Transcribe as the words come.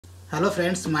Hello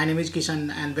friends, my name is Kishan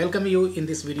and welcome you in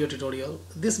this video tutorial.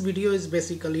 This video is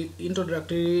basically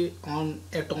introductory on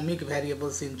atomic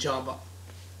variables in Java.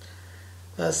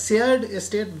 A shared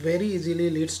state very easily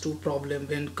leads to problem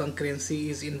when concurrency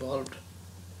is involved.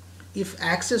 If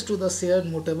access to the shared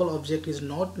mutable object is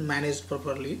not managed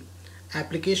properly,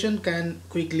 application can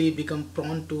quickly become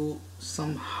prone to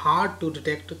some hard to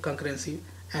detect concurrency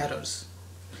errors.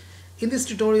 In this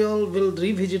tutorial, we'll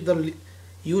revisit the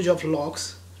use of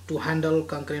locks to handle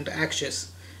concurrent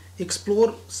access,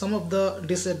 explore some of the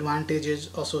disadvantages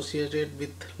associated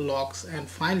with locks, and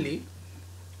finally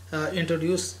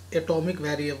introduce atomic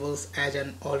variables as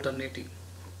an alternative.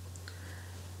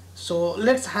 So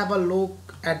let's have a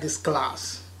look at this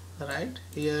class. Right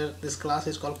here, this class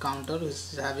is called counter, which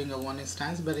is having a one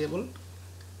instance variable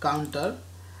counter,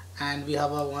 and we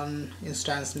have a one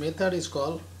instance method is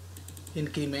called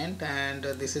increment, and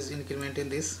this is increment in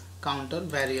this counter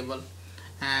variable,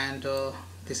 and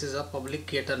this is a public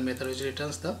getter method which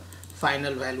returns the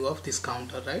final value of this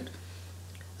counter, right?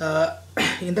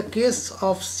 In the case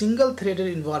of single threaded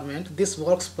environment, this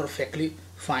works perfectly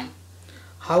fine.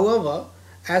 However,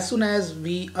 as soon as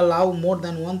we allow more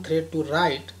than one thread to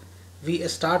write, we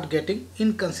start getting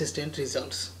inconsistent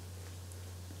results.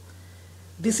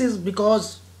 This is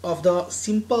because of the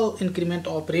simple increment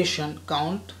operation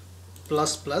count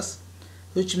plus plus,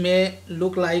 which may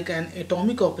look like an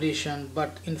atomic operation,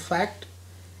 but in fact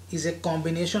is a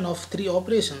combination of three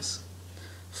operations.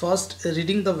 First,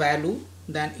 reading the value,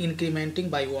 then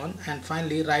incrementing by 1, and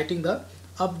finally writing the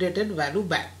updated value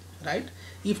back, right?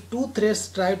 If two threads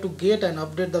try to get and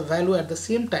update the value at the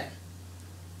same time,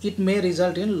 it may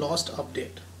result in lost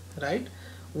update, right?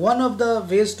 One of the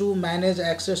ways to manage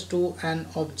access to an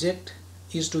object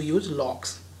is to use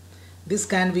locks. This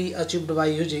can be achieved by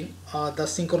using the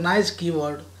synchronized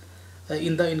keyword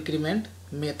in the increment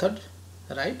method,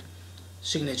 right?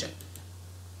 Signature.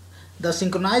 The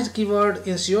synchronized keyword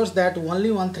ensures that only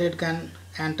one thread can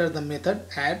enter the method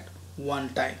at one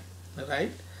time,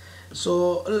 right?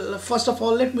 So first of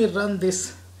all, let me run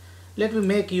this. Let me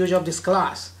make use of this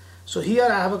class. So here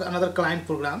I have another client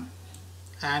program,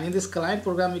 and in this client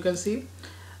program you can see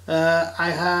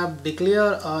I have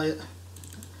declared a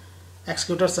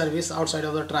executor service outside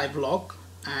of the try block,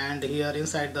 and here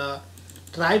inside the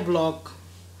try block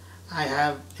I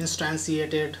have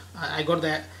instantiated, I got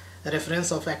the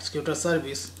reference of executor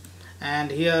service, and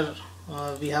here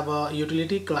we have a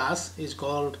utility class is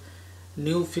called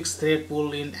new fixed thread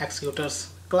pool in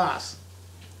executors class,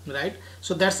 right?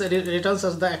 So that's returns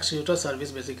us the executor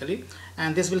service basically,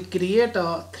 and this will create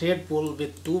a thread pool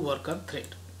with two worker thread,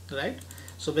 right?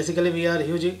 So basically we are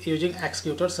using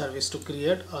executor service to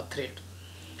create a thread.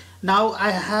 Now I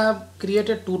have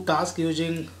created two tasks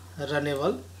using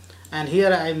runnable, and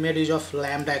here I made use of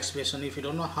lambda expression. If you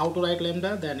don't know how to write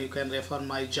lambda, then you can refer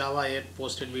my Java 8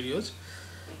 posted videos.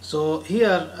 So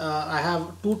here I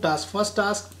have two tasks. First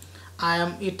task, I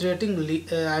am iterating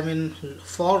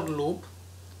for loop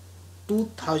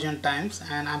 2000 times,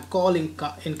 and I'm calling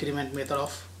increment method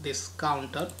of this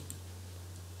counter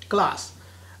class.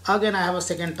 Again I have a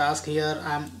second task. Here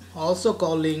I'm also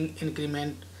calling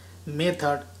increment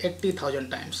method 80,000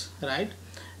 times, right?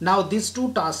 Now these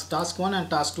two tasks, task 1 and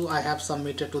task 2, I have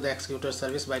submitted to the executor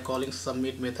service by calling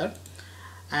submit method,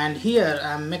 and here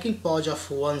I am making pause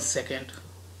of 1 second,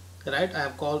 right? I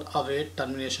have called await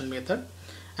termination method,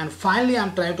 and finally I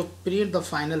am trying to print the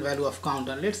final value of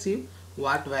counter. Let's see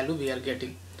what value we are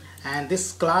getting, and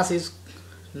this class is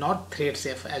not thread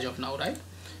safe as of now, right?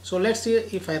 So let's see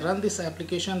if I run this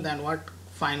application, then what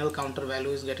final counter value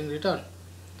is getting returned.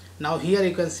 Now here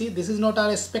you can see this is not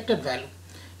our expected value.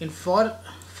 In for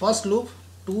first loop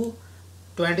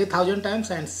 20,000 times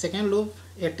and second loop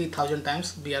 80,000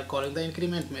 times we are calling the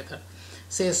increment method.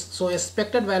 So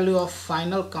expected value of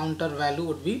final counter value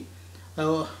would be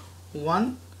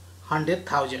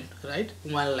 100,000, right?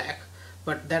 1 lakh,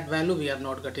 but that value we are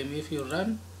not getting. If you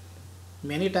run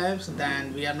many times,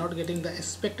 then we are not getting the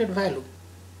expected value.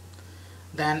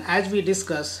 Then as we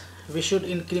discussed, we should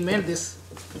increment this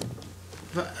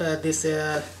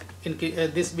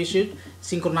we should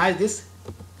synchronize this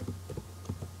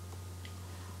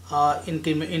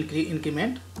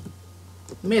increment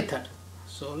method.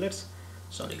 So let's,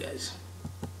 sorry guys.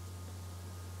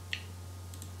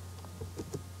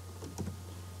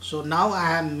 So now I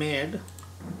have made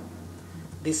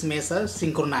this method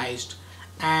synchronized,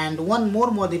 and one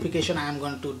more modification I am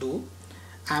going to do.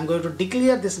 I am going to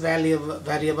declare this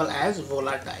variable as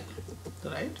volatile,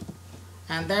 right?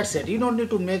 And that's it. You don't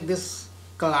need to make this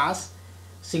class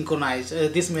synchronize,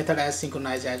 this method as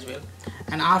synchronized as well.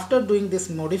 And after doing this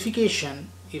modification,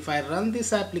 if I run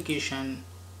this application,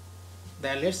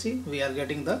 then let's see, we are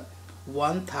getting the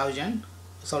 100,000,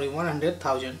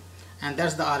 and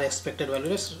that's our expected value.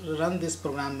 Let's run this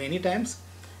program many times,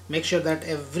 make sure that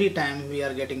every time we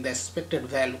are getting the expected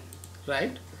value,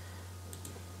 right?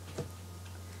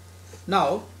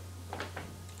 Now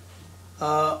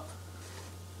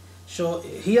so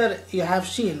here you have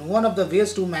seen one of the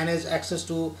ways to manage access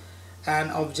to an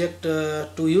object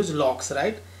to use locks,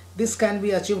 right? This can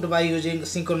be achieved by using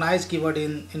synchronized keyword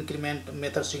in increment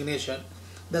method signature.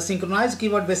 The synchronized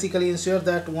keyword basically ensures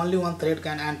that only one thread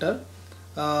can enter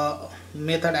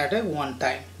method at a one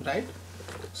time, right?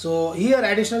 So here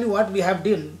additionally what we have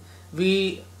done,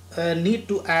 we need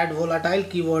to add volatile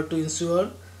keyword to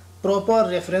ensure proper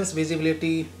reference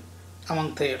visibility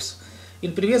among threads.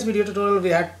 In previous video tutorial we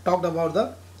had talked about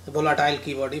the volatile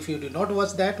keyword. If you did not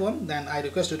watch that one, then I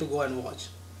request you to go and watch.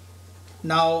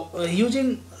 Now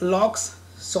using locks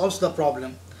solves the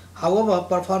problem. However,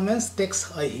 performance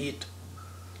takes a hit.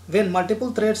 When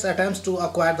multiple threads attempts to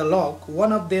acquire the lock,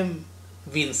 one of them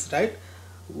wins, right?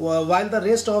 While the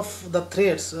rest of the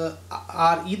threads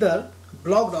are either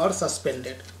blocked or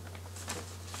suspended.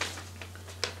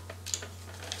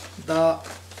 The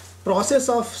process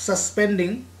of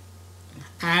suspending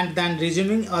and then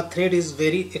resuming a thread is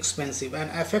very expensive and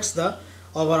affects the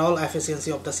overall efficiency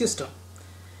of the system.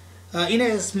 In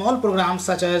a small program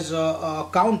such as a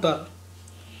counter,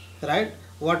 right,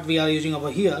 what we are using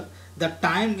over here, the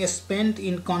time spent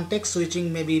in context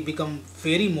switching may become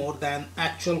very more than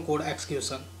actual code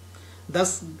execution,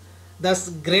 thus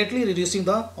greatly reducing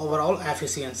the overall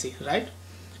efficiency, right?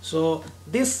 So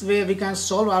this way we can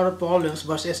solve our problems,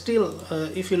 but still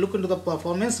if you look into the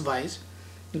performance wise,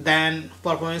 then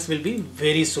performance will be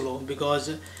very slow because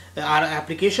our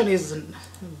application is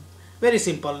very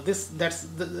simple.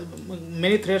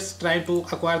 Many threads try to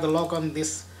acquire the lock on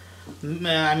this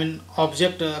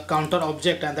object, counter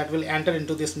object, and that will enter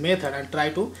into this method and try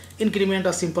to increment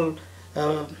a simple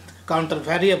counter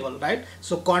variable, right?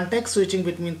 So context switching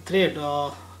between thread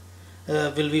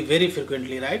will be very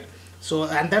frequently, right? So,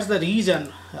 and that's the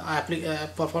reason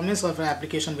performance of an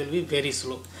application will be very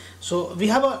slow. So we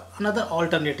have another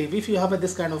alternative. If you have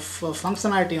this kind of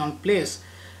functionality on place,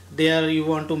 there you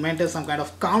want to maintain some kind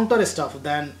of counter stuff,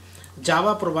 then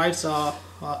Java provides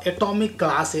atomic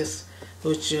classes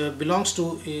which belongs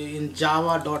to in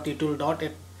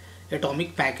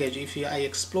java.etul.atomic package. If I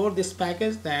explore this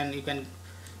package, then you can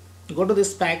go to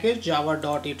this package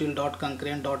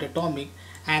java.etul.concurrent.atomic,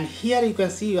 and here you can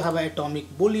see you have an atomic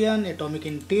boolean, atomic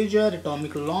integer,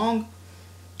 atomic long,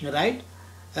 right?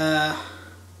 There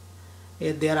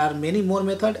are many more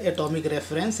methods, atomic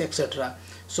reference, etc.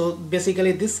 So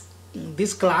basically these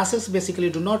classes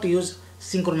basically do not use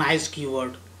synchronized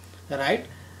keyword, right?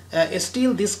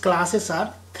 Still these classes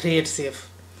are thread safe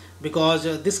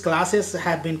because these classes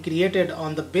have been created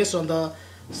on the based on the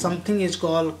something is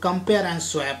called compare and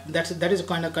swap. That is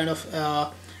kind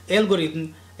of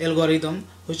algorithm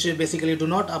which basically do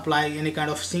not apply any kind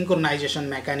of synchronization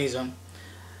mechanism.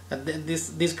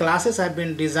 These classes have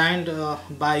been designed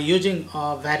by using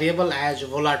a variable as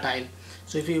volatile.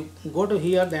 So if you go to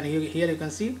here, then here you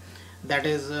can see that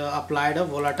is applied a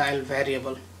volatile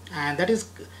variable, and that is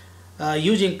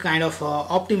using kind of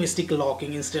optimistic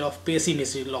locking instead of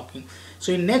pessimistic locking.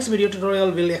 So in next video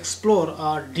tutorial we'll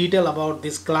explore detail about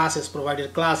these classes,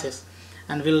 provided classes,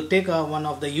 and we'll take one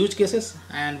of the use cases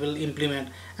and we'll implement,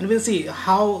 and we'll see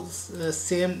how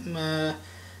same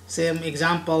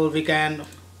example we can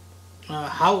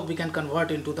how we can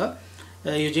convert into the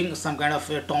using some kind of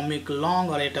atomic long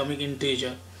or atomic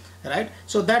integer, right?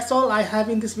 So that's all I have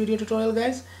in this video tutorial,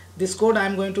 guys. This code I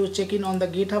am going to check in on the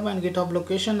GitHub, and GitHub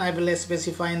location I will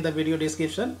specify in the video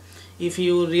description. If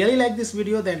you really like this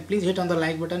video, then please hit on the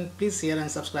like button, please share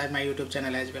and subscribe my YouTube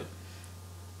channel as well.